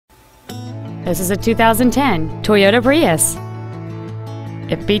This is a 2010 Toyota Prius.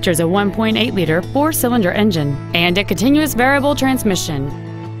 It features a 1.8-liter four-cylinder engine and a continuous variable transmission.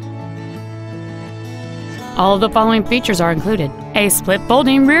 All of the following features are included: a split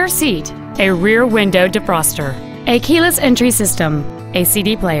folding rear seat, a rear window defroster, a keyless entry system, a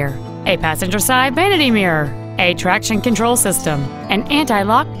CD player, a passenger side vanity mirror, a traction control system, an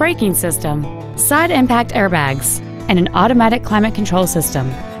anti-lock braking system, side impact airbags, and an automatic climate control system.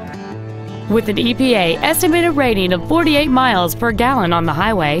 With an EPA estimated rating of 48 miles per gallon on the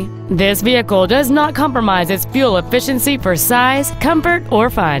highway, this vehicle does not compromise its fuel efficiency for size, comfort, or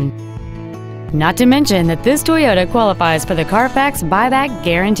fun. Not to mention that this Toyota qualifies for the Carfax buyback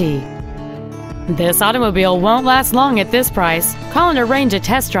guarantee. This automobile won't last long at this price. Call and arrange a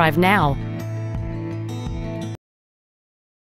test drive now.